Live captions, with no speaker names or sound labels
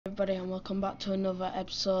everybody, and welcome back to another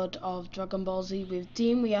episode of Dragon Ball Z with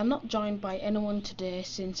Dean. We are not joined by anyone today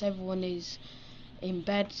since everyone is in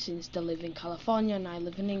bed, since they live in California and I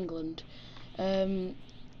live in England.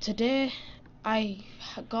 Today I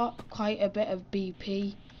got quite a bit of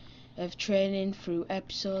BP of training through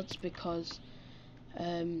episodes because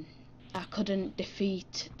I couldn't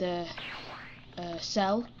defeat the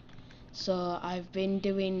Cell, so I've been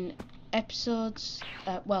doing episodes.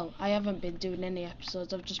 Well, I haven't been doing any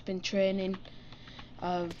episodes. I've just been training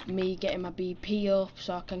of me getting my BP up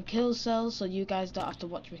so I can kill cells, so you guys don't have to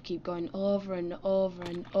watch me keep going over and over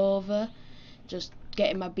and over, just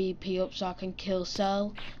getting my BP up so I can kill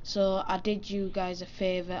Cell. So I did you guys a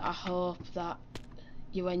favour. I hope that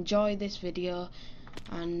you enjoy this video,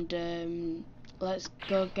 and let's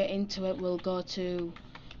go get into it. We'll go to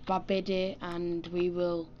Babidi and we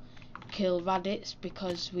will kill Raditz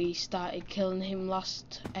because we started killing him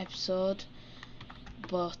last episode,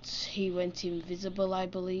 but he went invisible, I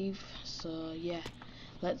believe. So yeah,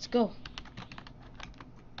 let's go.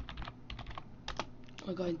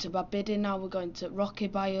 We're going to Babidi now. We're going to Rocky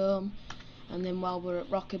Biome, and then while we're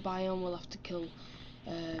at Rocky Biome we'll have to kill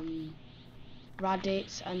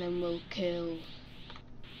Raditz, and then we'll kill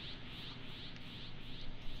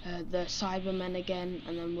the Cybermen again,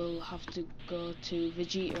 and then we'll have to go to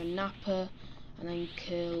Vegeta and Nappa, and then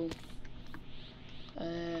kill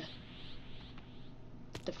the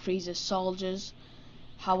Frieza soldiers.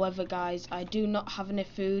 However guys, I do not have any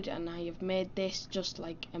food, and I have made this just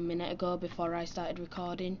like a minute ago before I started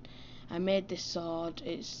recording. I made this sword.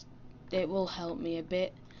 It will help me a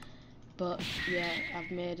bit, but yeah, I've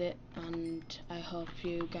made it and I hope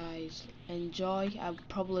you guys enjoy. I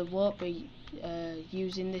probably won't be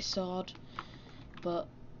using this sword, but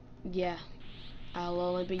yeah, I'll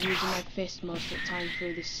only be using my fist most of the time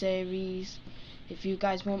through this series. If you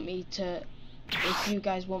guys want me to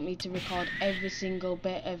record every single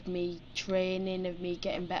bit of me training, of me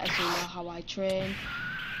getting better so you know how I train,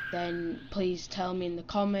 then please tell me in the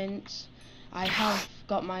comments. I have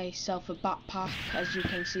got myself a backpack, as you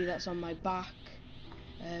can see that's on my back.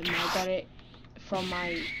 I got it from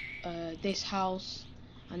my this house,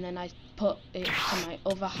 and then I put it to my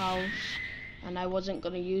other house, and I wasn't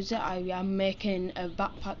going to use it. I am making a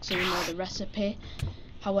backpack so you know the recipe.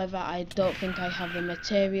 However, I don't think I have the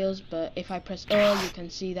materials, but if I press O you can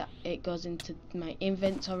see that it goes into my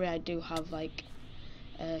inventory. I do have like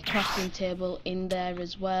a crafting table in there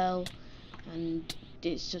as well, and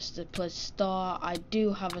it's just a place to store. I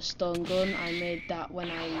do have a stone gun. I made that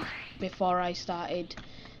before I started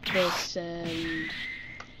this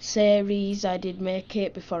series. I did make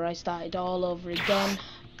it before I started all over again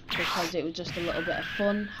because it was just a little bit of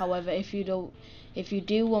fun. However, if you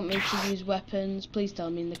do want me to use weapons, please tell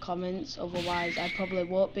me in the comments. Otherwise I probably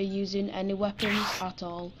won't be using any weapons at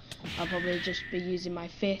all. I'll probably just be using my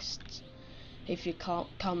fists. If you can't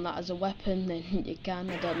count that as a weapon, then you can.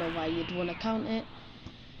 I don't know why you'd want to count it.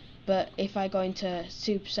 But if I go into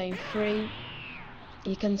Super Saiyan 3,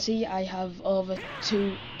 you can see I have over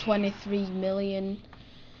 23 million.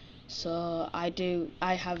 So I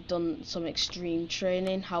have done some extreme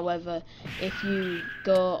training. However, if you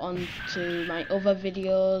go on to my other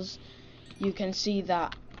videos, you can see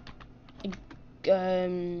that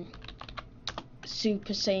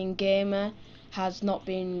Super Saiyan Gamer has not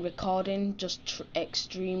been recording, just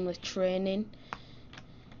extremely training.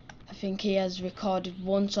 I think he has recorded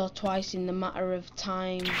once or twice in the matter of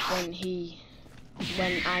time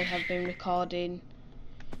when I have been recording.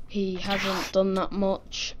 He hasn't done that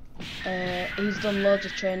much. He's done loads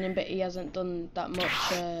of training, but he hasn't done that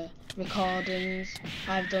much recordings.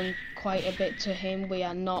 I've done quite a bit to him. We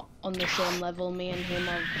are not on the same level. Me and him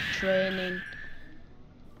are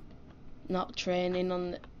not training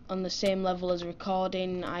on the same level as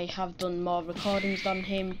recording. I have done more recordings than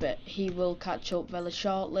him, but he will catch up very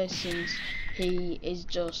shortly since he is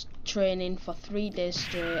just training for 3 days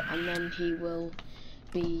straight, and then he will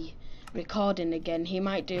be recording again. He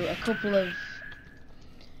might do a couple of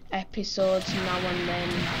episodes now and then,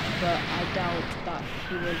 but I doubt that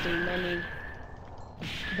he will do many.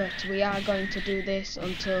 But we are going to do this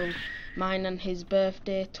until mine and his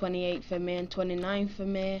birthday, 28th of May and 29th of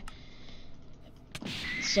May.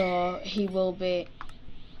 So he will be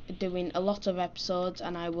doing a lot of episodes,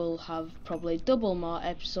 and I will have probably double more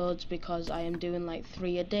episodes because I am doing like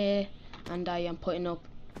 3 a day, and I am putting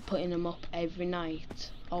them up every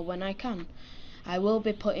night or when I can. I will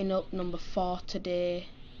be putting up number 4 today.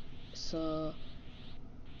 So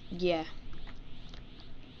yeah,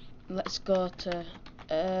 let's go to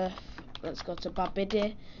Earth. Let's go to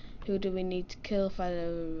Babidi. Who do we need to kill?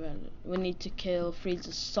 We need to kill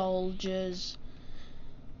Frieza's soldiers.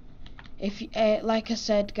 If like I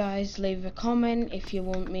said, guys, leave a comment if you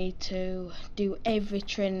want me to do every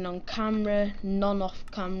training on camera, none off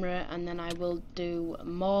camera, and then I will do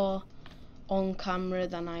more on camera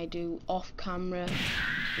than I do off camera,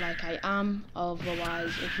 like I am.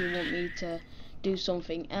 Otherwise, if you want me to do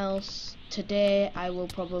something else today, I will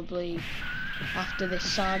probably, after this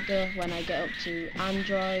saga, when I get up to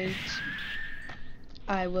androids,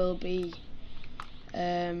 I will be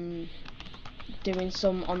doing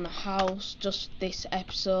some on the house. Just this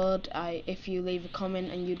episode, if you leave a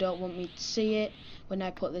comment and you don't want me to see it when I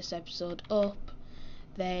put this episode up,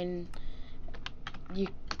 then you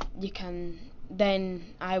can, then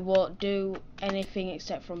I won't do anything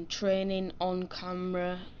except from training on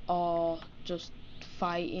camera or just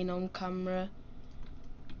fighting on camera.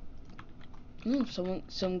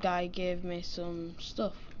 Some guy gave me some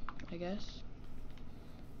stuff, I guess.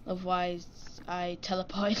 Otherwise, I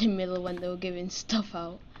teleported in the middle when they were giving stuff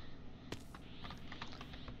out.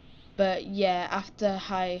 But yeah, after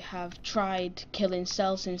I have tried killing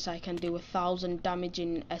Cell, since I can do 1000 damage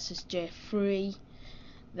in SSJ 3,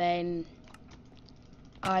 then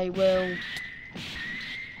I will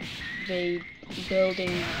be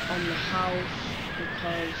building on the house,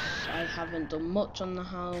 because I haven't done much on the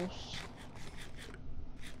house,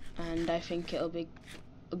 and I think it'll be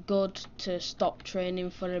good to stop training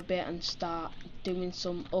for a bit and start doing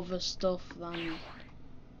some other stuff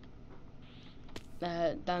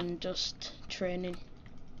than just training.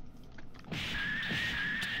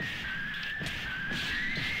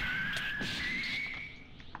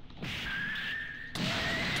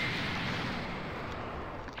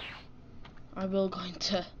 I will go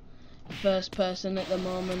into first person at the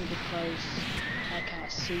moment because I can't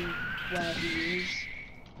see where he is.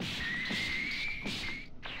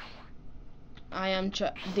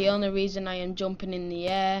 The only reason I am jumping in the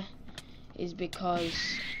air is because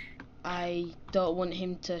I don't want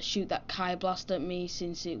him to shoot that Kai blast at me,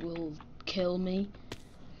 since it will kill me.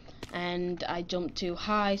 And I jumped too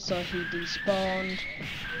high, so he despawned.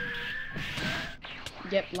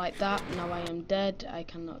 Yep, like that. Now I am dead. I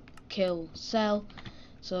cannot kill Cell,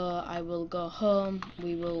 so I will go home.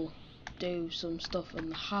 We will do some stuff in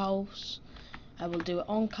the house. I will do it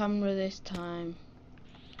on camera this time,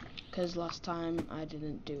 because last time I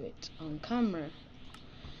didn't do it on camera.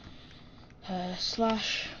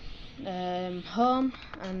 Slash home,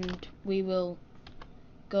 and we will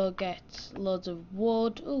go get loads of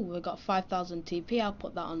wood. Oh, we got 5000 TP. I'll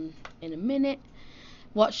put that on in a minute.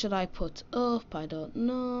 What should I put up? I don't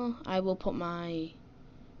know. I will put my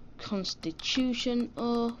constitution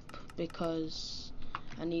up because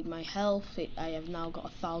I need my health. I have now got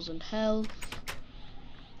 1000 health.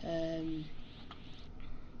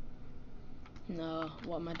 No,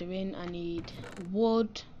 what am I doing? I need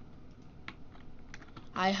wood.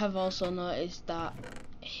 I have also noticed that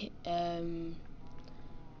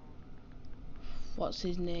what's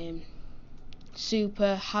his name?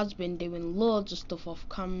 Super has been doing loads of stuff off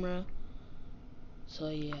camera. So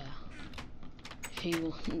yeah, if he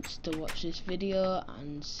wants to watch this video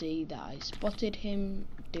and see that I spotted him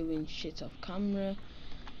doing shit off camera,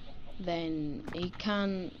 then he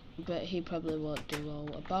can, but he probably won't do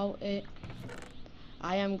all about it.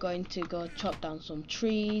 I am going to go chop down some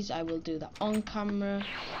trees. I will do that on camera.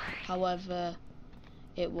 However,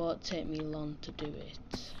 it won't take me long to do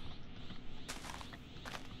it.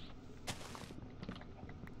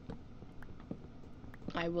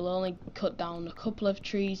 I will only cut down a couple of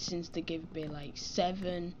trees, since they give me like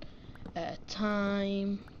 7 at a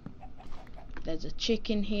time. There's a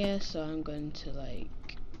chicken here, so I'm going to, like,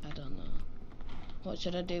 I don't know. What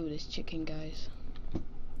should I do with this chicken, guys?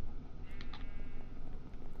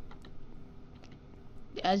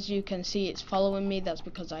 As you can see, it's following me. That's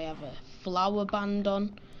because I have a flower band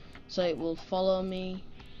on, so it will follow me.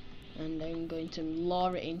 And I'm going to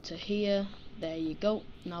lure it into here. There you go.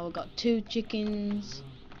 Now I've got 2 chickens,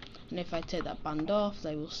 and if I take that band off,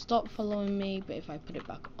 they will stop following me, but if I put it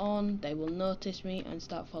back on, they will notice me and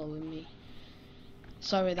start following me.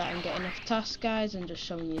 Sorry that I'm getting off task, guys. I'm just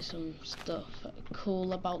showing you some stuff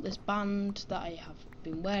cool about this band that I have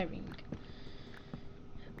been wearing.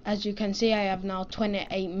 As you can see, I have now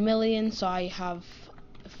 28 million, so I have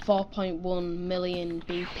 4.1 million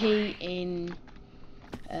BP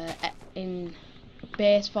in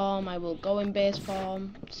base form. I will go in base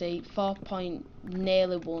form. See,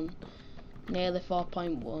 nearly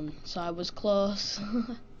 4.1. So I was close.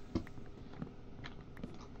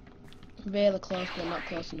 Really close, but not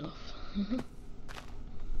close enough. If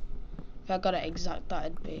I got it exact,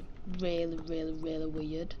 that'd be really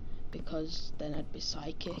weird, because then I'd be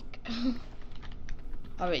psychic.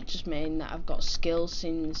 or it just means that I've got skills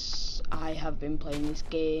since I have been playing this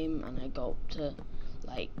game, and I got up to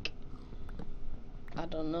like, I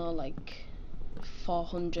don't know, like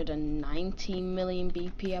 419 million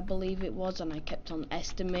BP I believe it was, and I kept on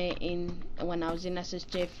estimating when I was in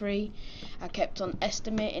SSJ3. I kept on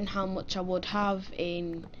estimating how much I would have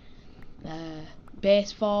in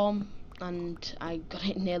base form, and I got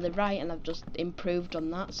it nearly right, and I've just improved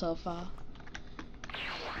on that so far.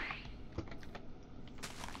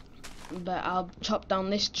 But I'll chop down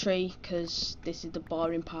this tree because this is the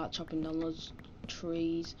boring part, chopping down those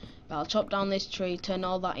trees. But I'll chop down this tree, turn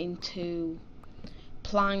all that into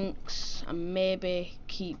planks, and maybe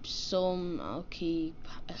keep some. I'll keep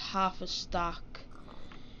half a stack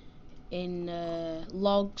in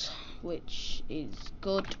logs, which is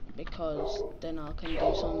good because then I can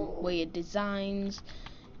do some weird designs.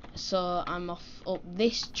 So I'm off up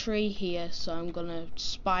this tree here, so I'm gonna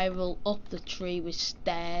spiral up the tree with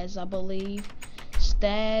stairs, I believe.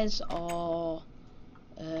 Stairs, or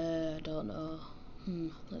I don't know.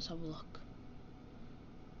 Let's have a look.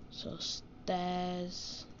 So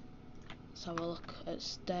stairs. Let's have a look at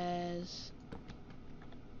stairs.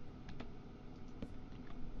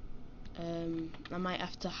 I might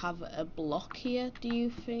have to have a block here, do you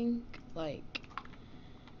think? Like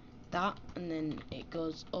that, and then it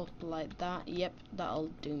goes up like that. Yep,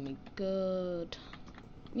 that'll do me good.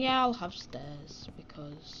 Yeah, I'll have stairs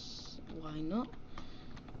because why not?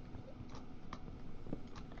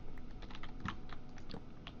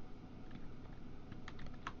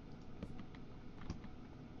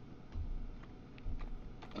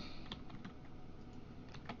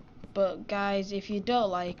 But guys, if you don't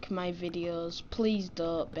like my videos, please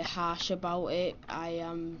don't be harsh about it. I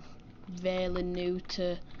am fairly new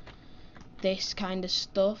to this kind of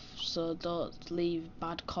stuff, so don't leave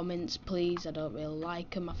bad comments please. I don't really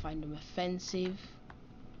like them, I find them offensive.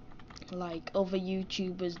 Like other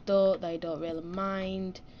YouTubers they don't really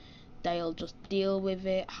mind, they'll just deal with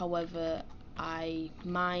it. However, I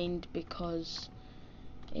mind because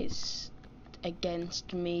it's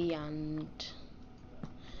against me, and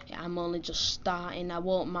I'm only just starting. I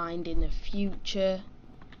won't mind in the future.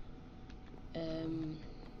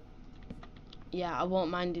 Yeah, I won't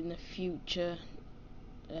mind in the future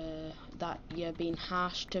that you're being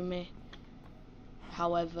harsh to me.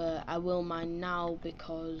 However, I will mind now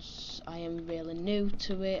because I am really new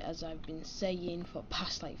to it, as I've been saying for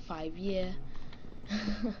past like 5 years.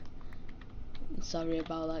 Sorry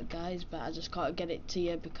about that guys, but I just gotta get it to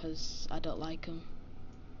you because I don't like them.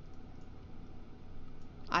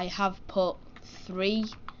 I have put 3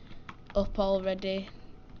 up already.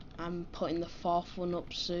 I'm putting the 4th one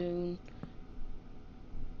up soon.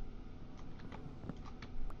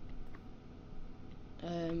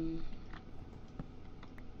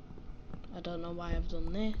 I don't know why I've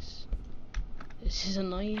done this. This is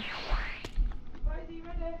annoying.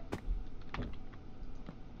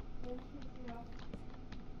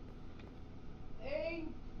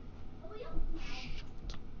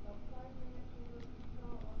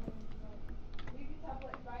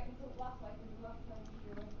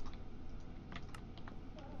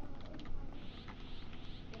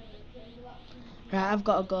 Right, I've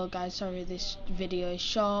got to go guys, sorry this video is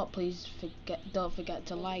short. Please don't forget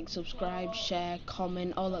to like, subscribe, share,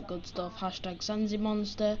 comment, all that good stuff. Hashtag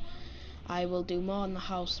 #SanzyMonster. I will do more in the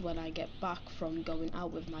house when I get back from going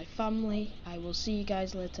out with my family. I will see you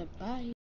guys later, bye.